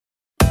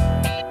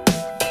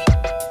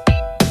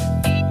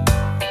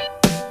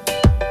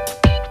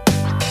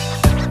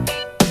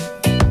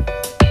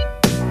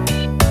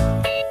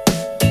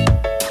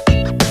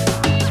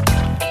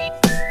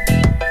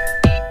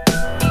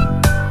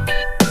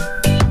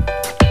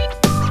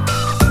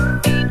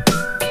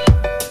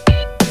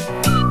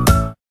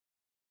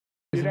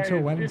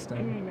until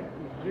Wednesday.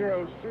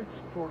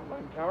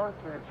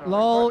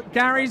 Lol,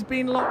 Gary's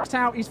been locked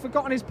out. He's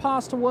forgotten his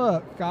pass to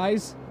work,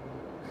 guys.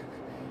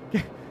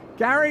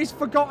 Gary's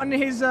forgotten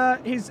his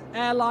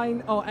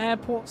airline or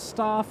airport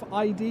staff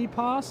ID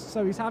pass,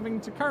 so he's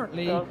having to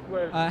currently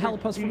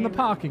help us from the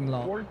parking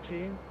lot.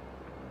 14.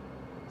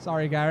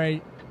 Sorry,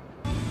 Gary.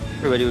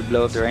 Everybody would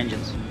blow up their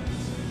engines.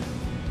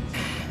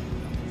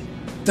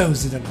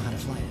 Those who don't know how to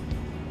fly it.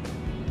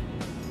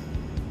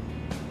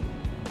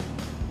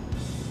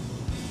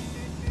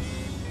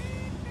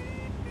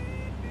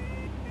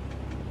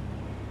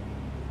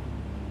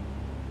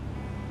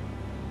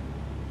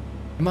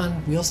 Come on,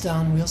 wheels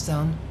down, wheels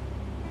down.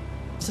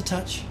 Just a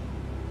touch.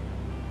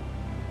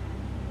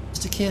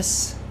 Just a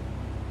kiss.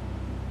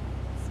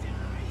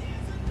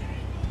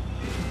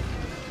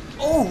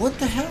 Oh, what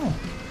the hell?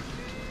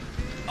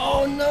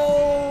 Oh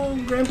no!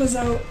 Grandpa's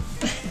out.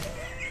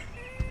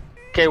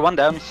 Okay, one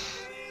down.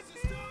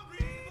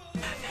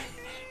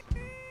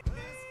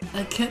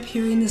 I kept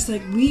hearing this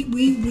like weep,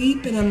 weep,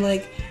 weep, and I'm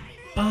like,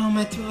 oh,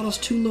 my throttle's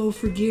too low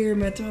for gear,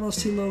 my throttle's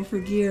too low for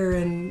gear,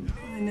 and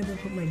I never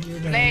put my gear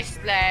down.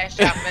 Splash, splash,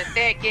 I'm a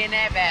dick in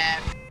a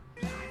bath.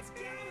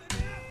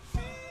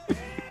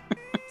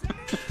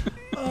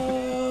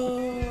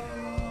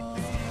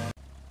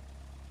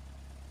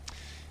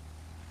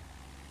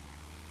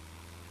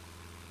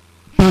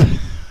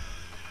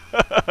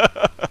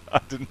 I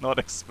did not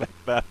expect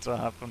that to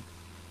happen.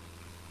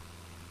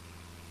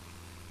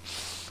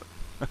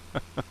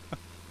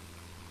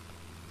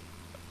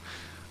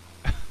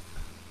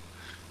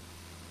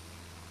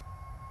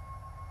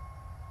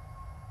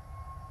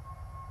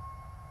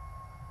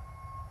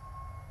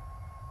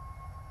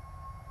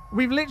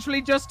 We've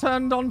literally just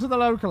turned onto the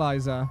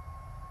localizer.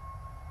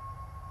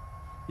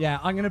 Yeah,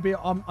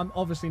 I'm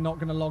obviously not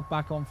gonna log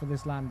back on for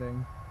this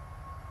landing.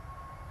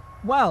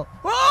 Well,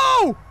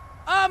 whoa!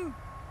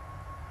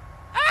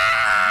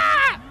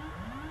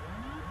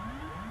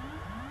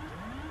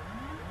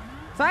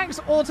 Thanks,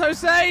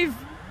 autosave!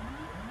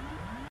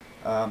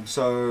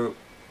 So,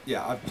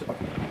 yeah,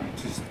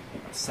 I've just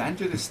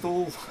sanded this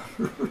stall.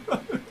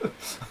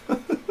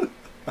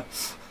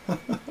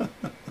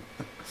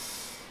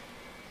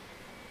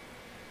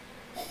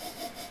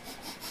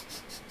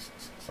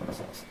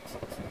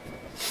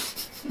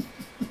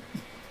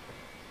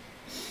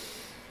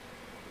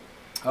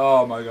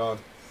 Oh my god.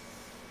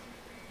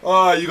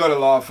 Oh, you gotta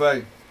laugh,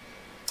 eh?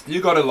 You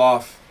gotta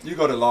laugh. You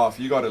gotta laugh.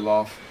 You gotta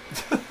laugh.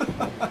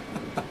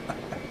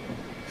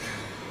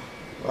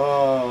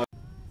 Oh.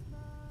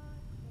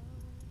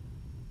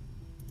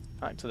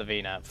 Back to the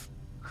VNav.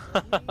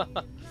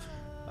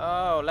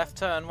 Oh, left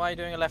turn. Why are you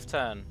doing a left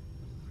turn?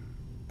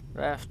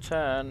 Left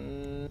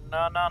turn.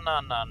 No, no, no,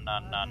 no, no,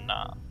 no,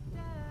 no.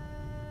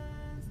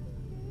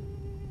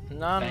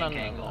 No, no,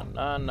 no,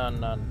 no, no,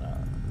 no, no.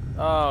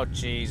 Oh,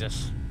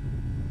 Jesus.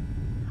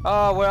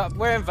 Oh,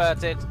 we're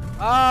inverted.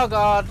 Oh,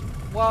 God.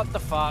 What the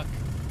fuck?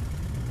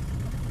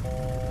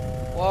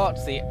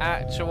 What the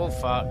actual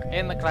fuck?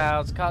 In the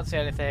clouds. Can't see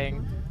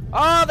anything.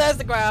 Oh, there's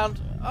the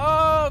ground.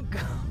 Oh,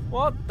 God.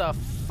 What the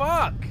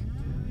fuck?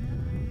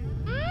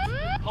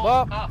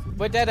 Well,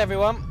 we're dead,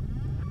 everyone.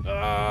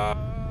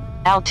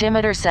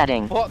 Altimeter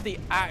setting. What the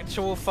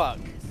actual fuck?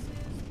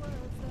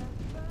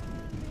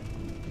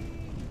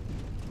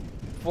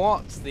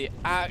 What the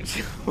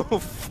actual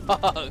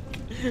fuck?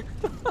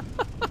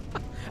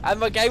 And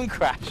my game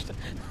crashed.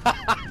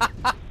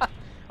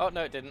 Oh,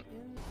 no, it didn't.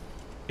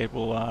 It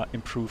will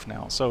improve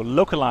now. So,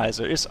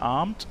 localizer is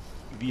armed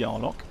via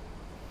lock.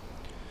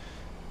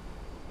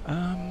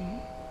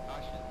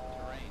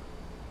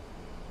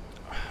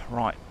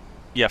 Right.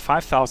 Yeah,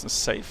 5,000 is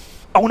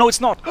safe. Oh, no, it's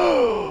not!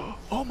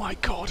 Oh my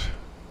god!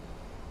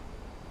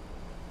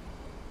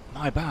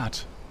 My bad.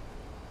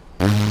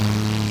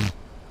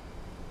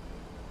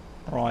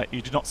 Right,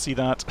 you did not see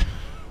that.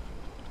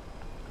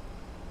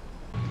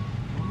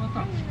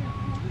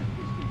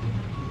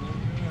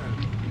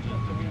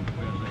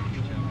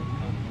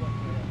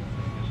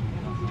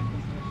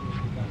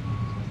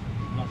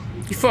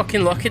 You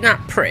fucking look at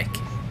that prick.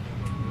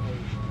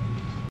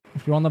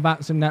 If you're on the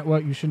VATSIM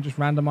network, you shouldn't just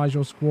randomize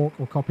your squawk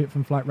or copy it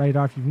from Flight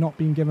Radar. If you've not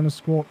been given a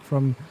squawk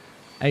from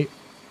a...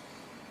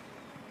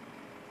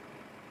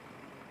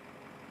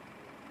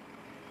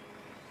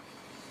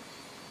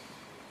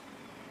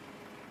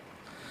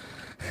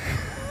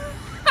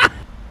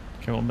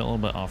 Okay, we'll be a little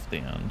bit off the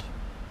end.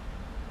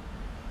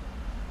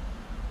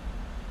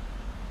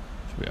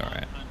 Should be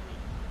alright.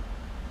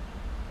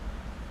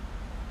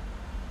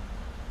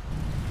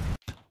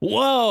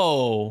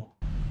 Whoa!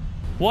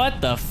 What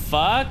the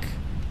fuck?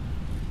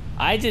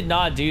 I did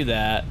not do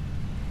that.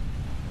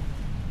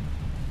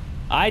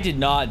 I did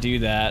not do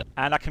that.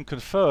 And I can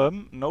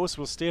confirm nose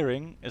wheel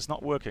steering is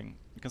not working.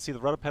 You can see the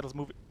rudder pedals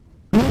moving.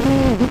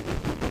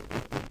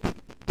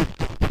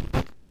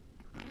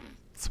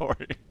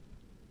 Sorry.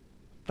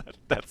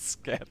 That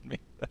scared me.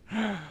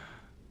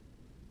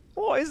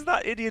 What is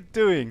that idiot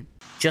doing?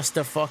 Just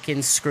to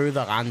fucking screw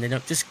the landing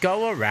up. Just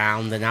go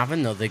around and have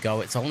another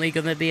go. It's only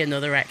going to be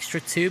another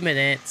extra 2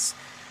 minutes.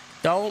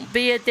 Don't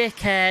be a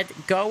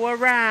dickhead. Go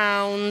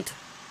around.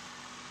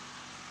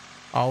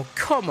 Oh,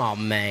 come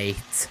on,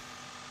 mate.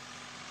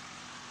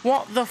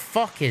 What the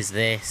fuck is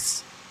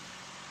this?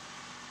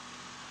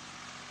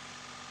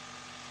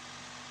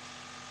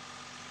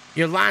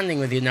 You're landing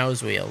with your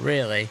nose wheel,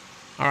 really?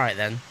 Alright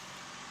then.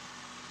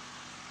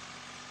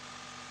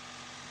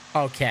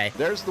 Okay.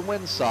 There's the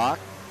windsock,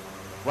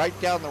 right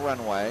down the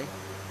runway.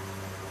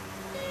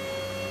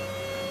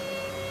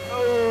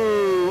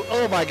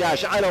 Oh my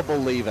gosh, I don't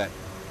believe it.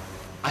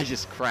 I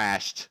just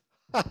crashed.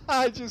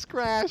 I just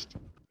crashed.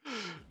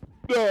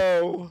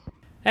 No.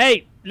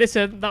 Hey,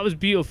 listen, that was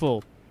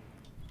beautiful.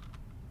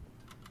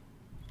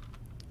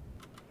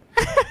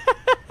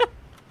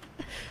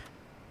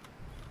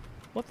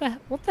 What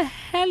the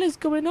hell is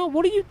going on?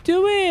 What are you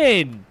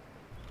doing?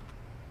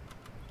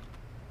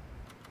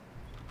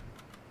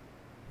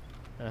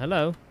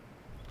 Hello?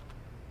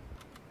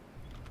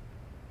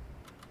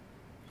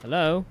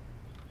 Hello?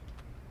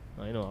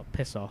 Oh, you know what?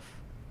 Piss off.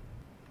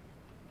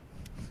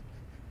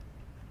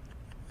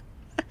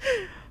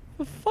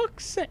 For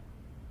fuck's sake.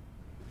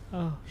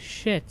 Oh,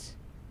 shit.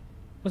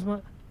 Where's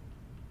my...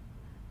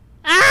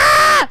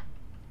 Ah!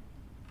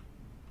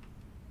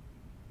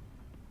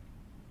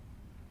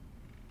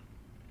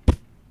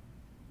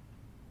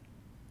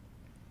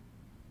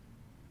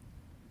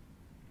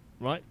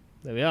 Right,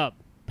 there we are.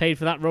 Paid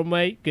for that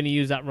runway. Gonna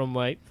use that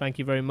runway. Thank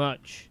you very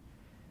much.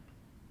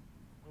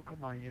 Oh,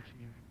 come on, yes,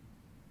 you.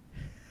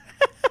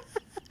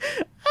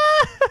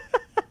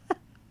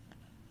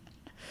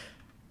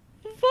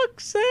 For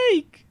fuck's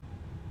sake.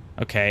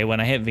 Okay, when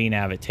I hit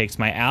VNAV, it takes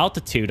my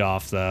altitude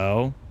off,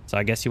 though. So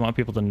I guess you want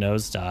people to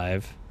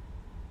nosedive.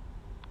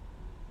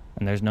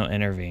 And there's no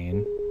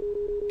intervene.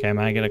 Okay, am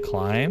I gonna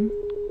climb?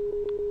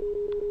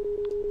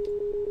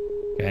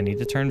 Okay, I need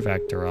to turn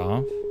vector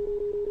off.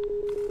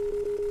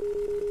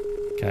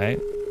 Okay.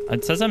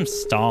 It says I'm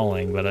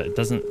stalling, but it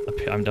doesn't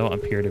I don't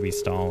appear to be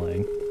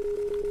stalling.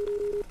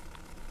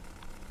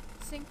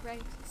 Sync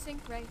rate,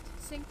 sync rate,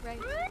 sync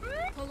rate.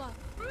 Pull up.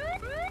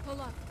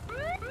 Pull up.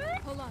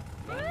 Pull up.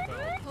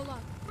 Pull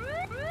up.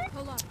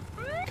 Pull up.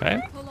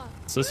 Okay.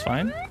 Is this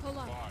fine? Pull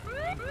up.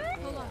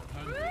 Pull up.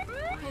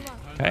 Pull up.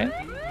 Okay.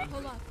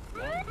 Pull up.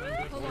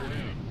 Pull up.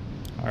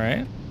 All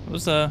right.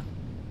 That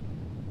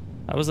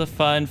was a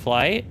fun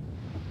flight.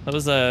 That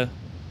was a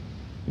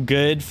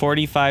good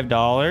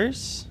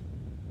 $45.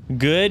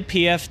 Good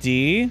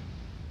PFD.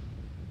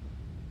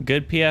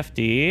 Good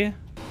PFD.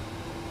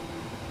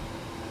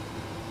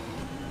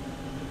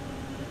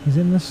 He's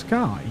in the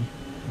sky?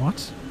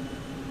 What?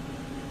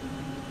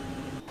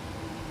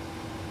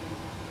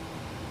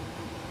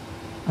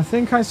 I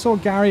think I saw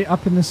Gary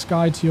up in the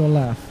sky to your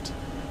left.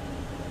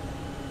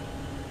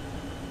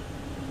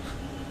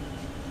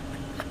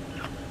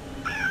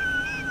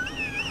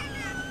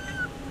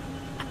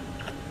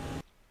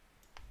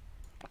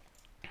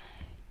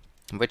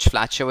 Which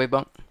flat shall we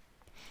book?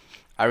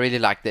 I really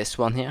like this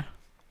one here.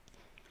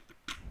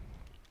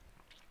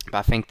 But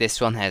I think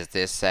this one has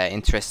this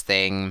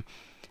interesting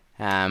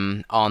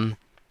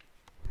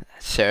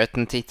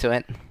uncertainty to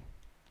it.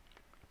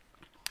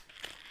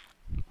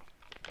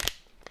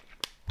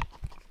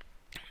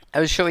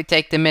 Shall we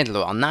take the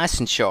middle one, nice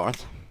and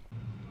short?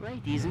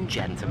 Ladies and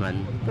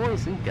gentlemen,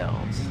 boys and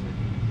girls,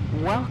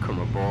 welcome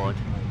aboard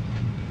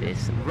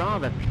this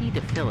rather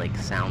paedophilic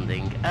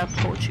sounding Air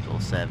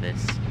Portugal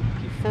service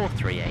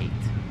 438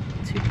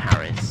 to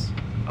Paris.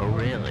 Oh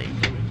really?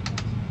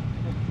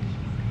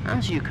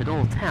 As you can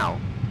all tell,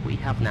 we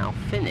have now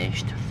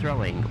finished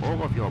throwing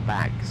all of your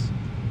bags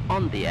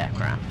on the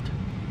aircraft.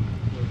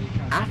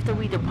 After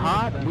we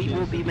depart, we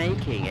will be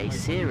making a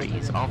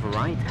series of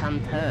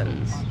right-hand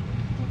turns,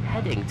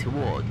 heading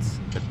towards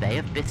the Bay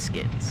of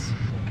Biscuits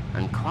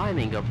and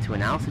climbing up to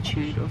an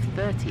altitude of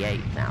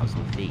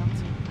 38,000 feet.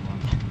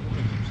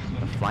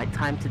 The flight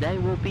time today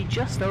will be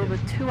just over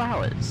 2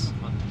 hours.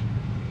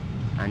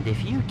 And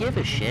if you give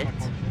a shit,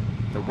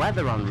 the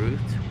weather en route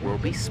will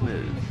be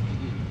smooth.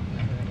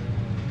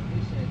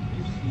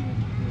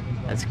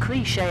 As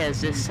cliche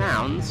as this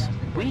sounds,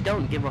 we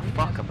don't give a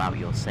fuck about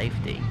your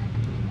safety.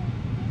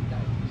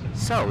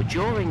 So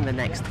during the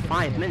next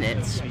 5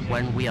 minutes,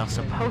 when we are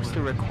supposed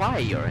to require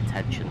your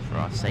attention for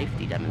our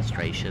safety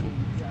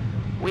demonstration,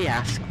 we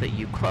ask that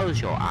you close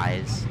your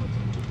eyes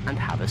and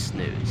have a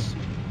snooze.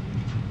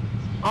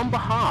 On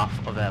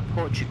behalf of Air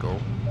Portugal,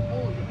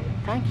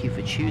 thank you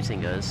for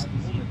choosing us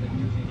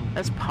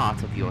as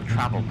part of your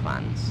travel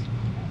plans.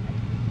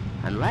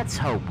 And let's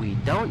hope we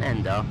don't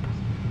end up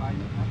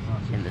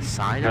in the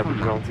side of a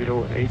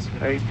mountain.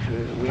 088,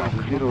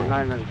 wind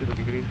 09 and 0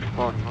 degrees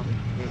for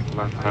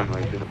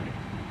runway 03.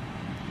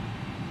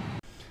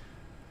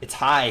 It's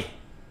high.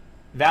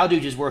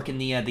 Valduge is working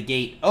the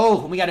gate.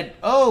 Oh, we got it.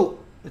 Oh,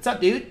 what's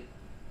up, dude?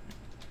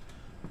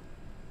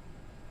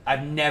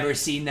 I've never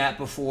seen that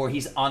before.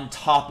 He's on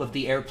top of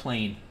the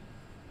airplane.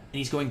 And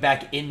he's going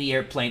back in the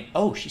airplane.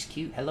 Oh, she's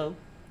cute. Hello.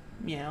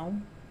 Meow.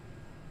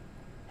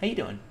 How you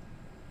doing?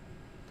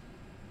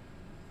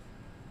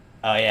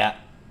 Oh, yeah.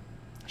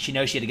 She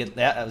knows she had to get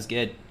that. That was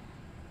good.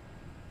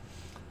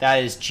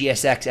 That is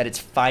GSX at its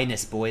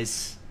finest,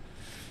 boys.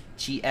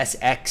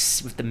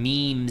 GSX with the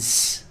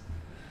memes.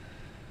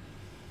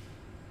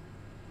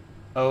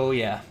 Oh,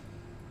 yeah.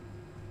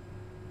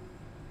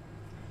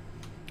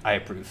 I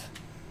approve.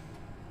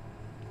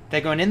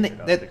 They're going in.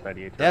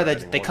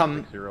 They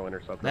come.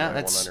 Yeah,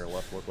 that's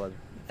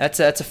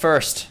a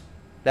first.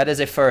 That is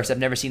a first. I've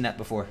never seen that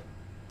before.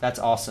 That's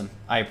awesome.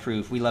 I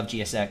approve. We love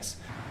GSX.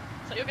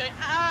 So you're going,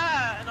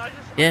 ah, and I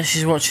just... Yeah,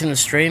 she's watching the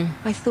stream.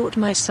 I thought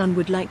my son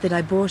would like that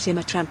I bought him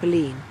a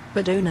trampoline,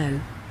 but oh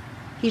no.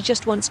 He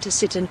just wants to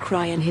sit and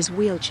cry in his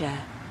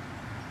wheelchair.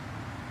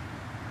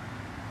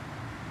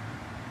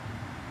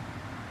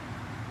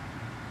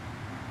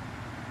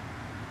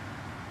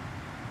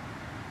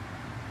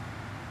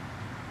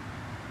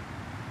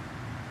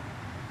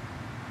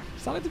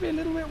 Starting to be a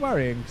little bit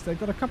worrying because they've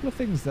got a couple of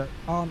things that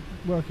aren't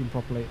working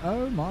properly.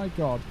 Oh my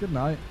god, good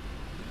night.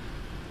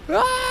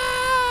 Ah!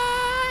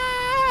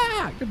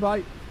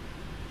 Goodbye.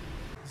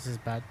 This is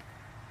bad.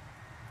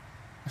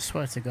 I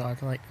swear to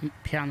God, like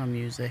piano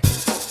music.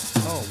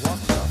 Oh, what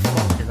the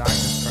fuck did I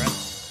just press?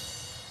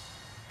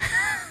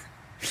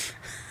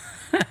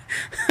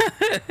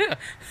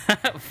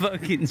 That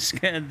fucking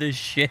scared the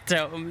shit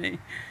out of me.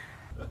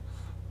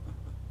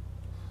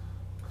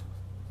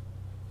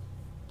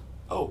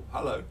 Oh,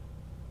 hello.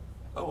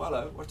 Oh,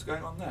 hello. What's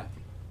going on there?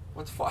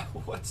 What's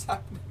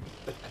happening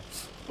there?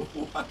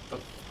 What the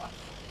fuck?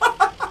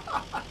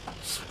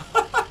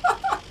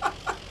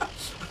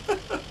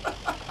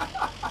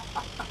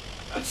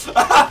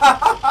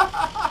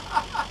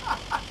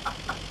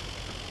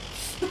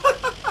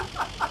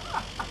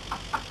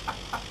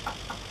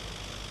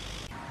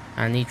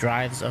 And he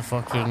drives a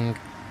fucking,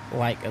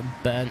 like, a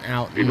burnt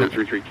out...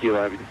 333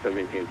 Kilo, heavy to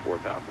maintain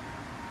 4,000.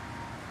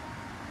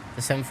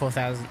 The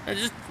 74,000.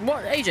 Just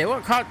what, AJ?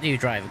 What car do you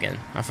drive again?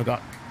 I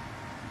forgot.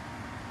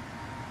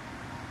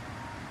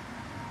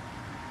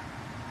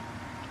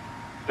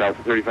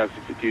 Delta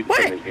 3562.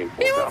 Wait,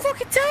 you won't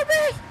fucking tell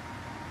me.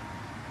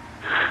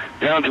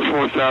 Down to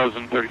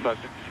 4,000.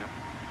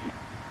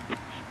 3562.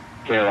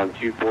 KLM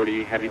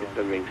 240 heavy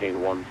to maintain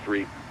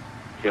 13.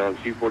 KLM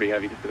 240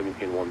 heavy to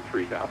maintain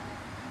 13,000.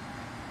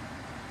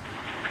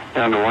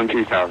 Down to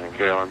 12,000.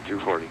 KLM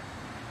 240.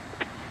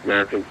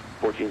 American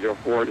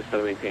 1404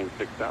 to maintain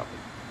 6,000.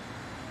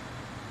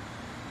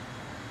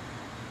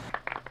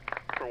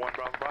 For 1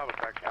 Bravo Bravo,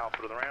 back to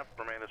Alpha to the ramp,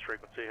 remain this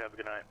frequency, have a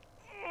good night.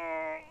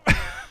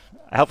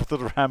 Alpha to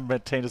the ramp,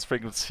 maintain this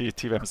frequency,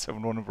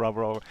 TVM71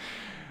 Bravo.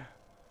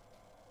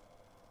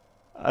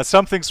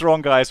 Something's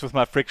wrong, guys, with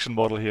my friction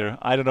model here.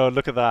 I don't know,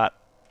 look at that.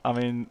 I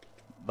mean,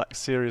 like,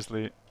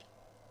 seriously.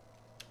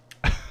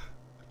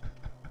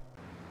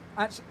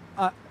 Actually,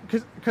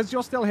 because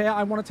you're still here,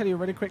 I want to tell you a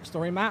really quick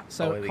story, Matt.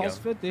 So at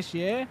Cosford this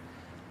year,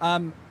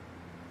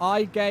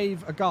 I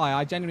gave a guy,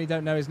 I genuinely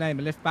don't know his name,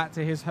 a lift back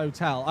to his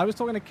hotel. I was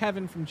talking to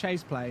Kevin from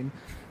Chase Plane,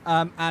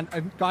 and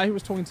a guy who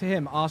was talking to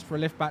him asked for a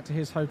lift back to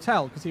his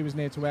hotel because he was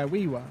near to where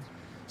we were.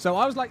 So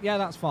I was like, yeah,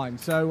 that's fine.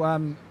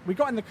 So we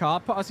got in the car,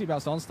 put our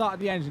seatbelts on, started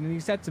the engine, and he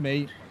said to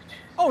me,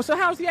 oh, so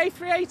how's the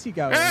A380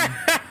 going?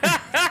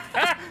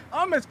 I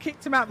almost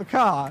kicked him out the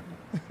car.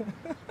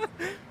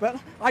 But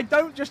I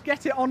don't just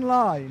get it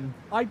online.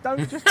 I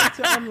don't just get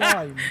it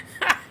online.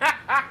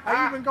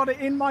 I even got it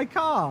in my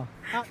car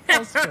at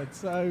Cosford,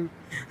 so...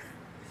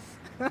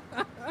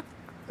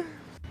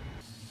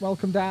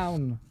 Welcome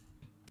down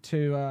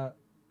to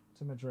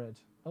Madrid.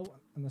 Oh,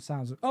 and the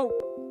sounds of... Oh!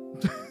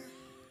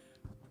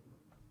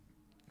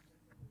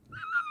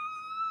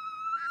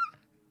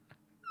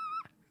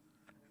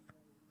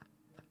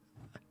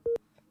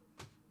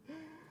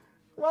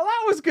 Well,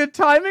 that was good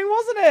timing,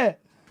 wasn't it?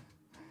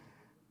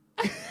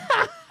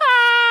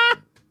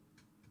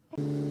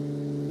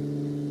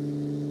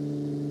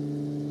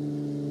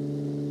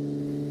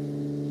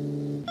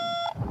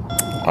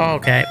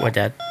 Okay, we're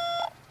dead.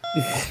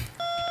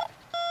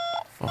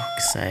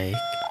 Fuck's sake.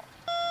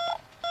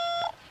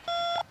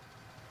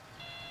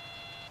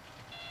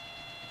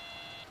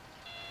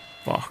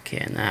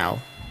 Fucking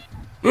hell.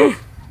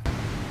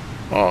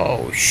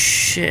 Oh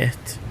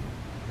shit.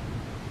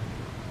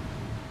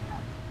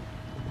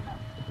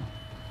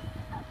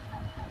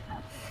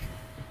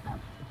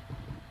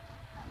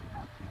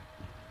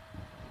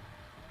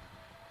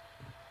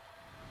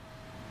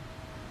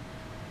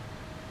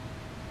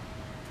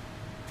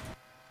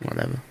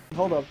 Whatever.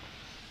 Hold up.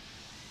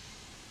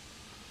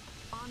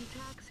 On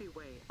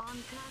taxiway, on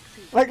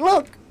taxiway. Like,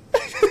 look!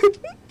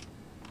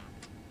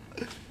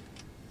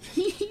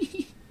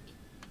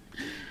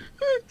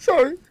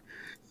 Sorry.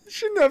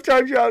 Shouldn't have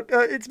timed you out.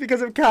 It's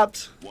because of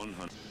caps.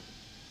 100.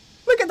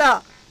 Look at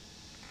that!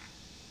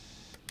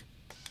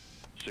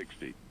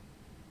 60.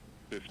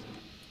 50.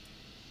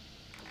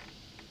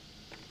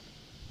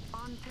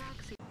 On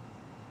taxi.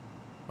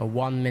 A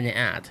 1 minute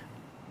ad.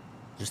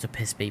 Just to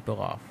piss people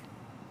off.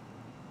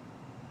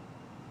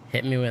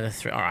 Hit me with a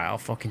 3. Alright, I'll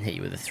fucking hit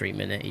you with a 3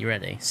 minute. Are you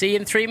ready? See you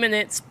in 3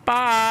 minutes.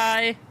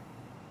 Bye!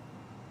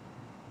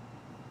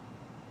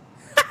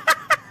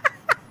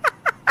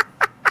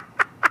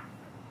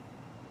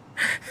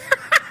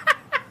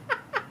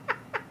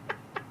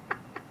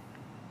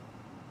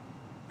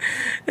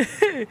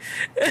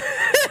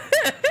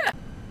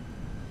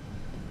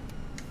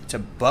 It's a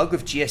bug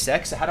with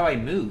GSX? So how do I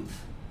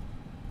move?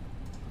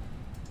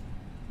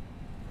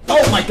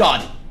 Oh my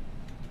god!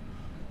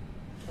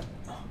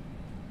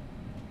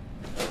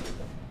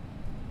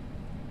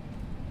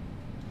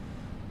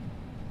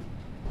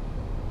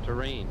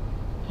 Terrain.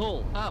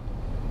 Pull up.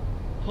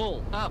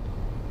 Pull up.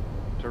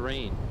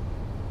 Terrain.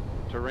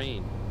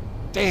 Terrain.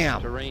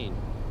 Damn. Terrain.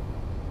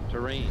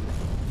 Terrain.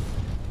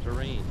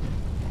 Terrain.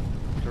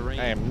 Terrain.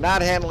 I am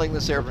not handling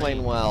this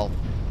airplane well.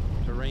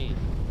 Terrain.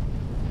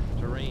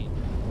 Terrain.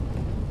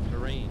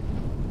 Terrain.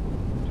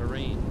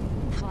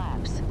 Terrain.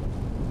 Flaps.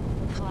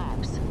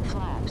 Flaps.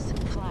 Flaps.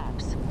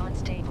 Flaps.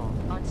 Unstable.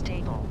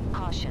 Unstable.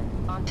 Caution.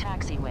 On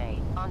taxiway.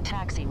 On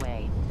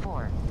taxiway.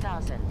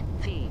 4,000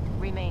 feet.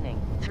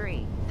 Remaining.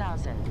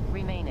 3,000.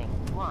 Remaining.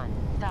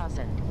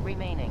 1,000.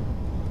 Remaining.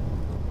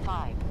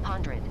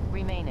 500.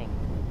 Remaining.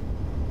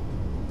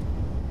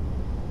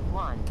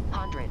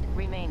 100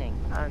 remaining.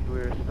 And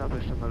we're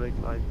established on the big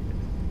line.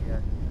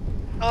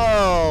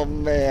 Oh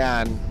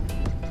man.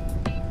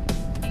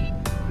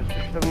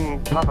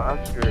 Some Papa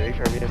Oscar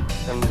HRM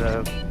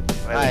and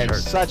I am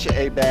such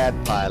a bad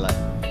pilot.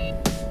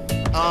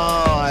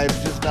 Oh, I'm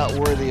just not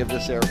worthy of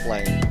this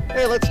airplane.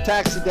 Hey, let's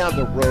taxi down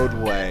the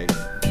roadway.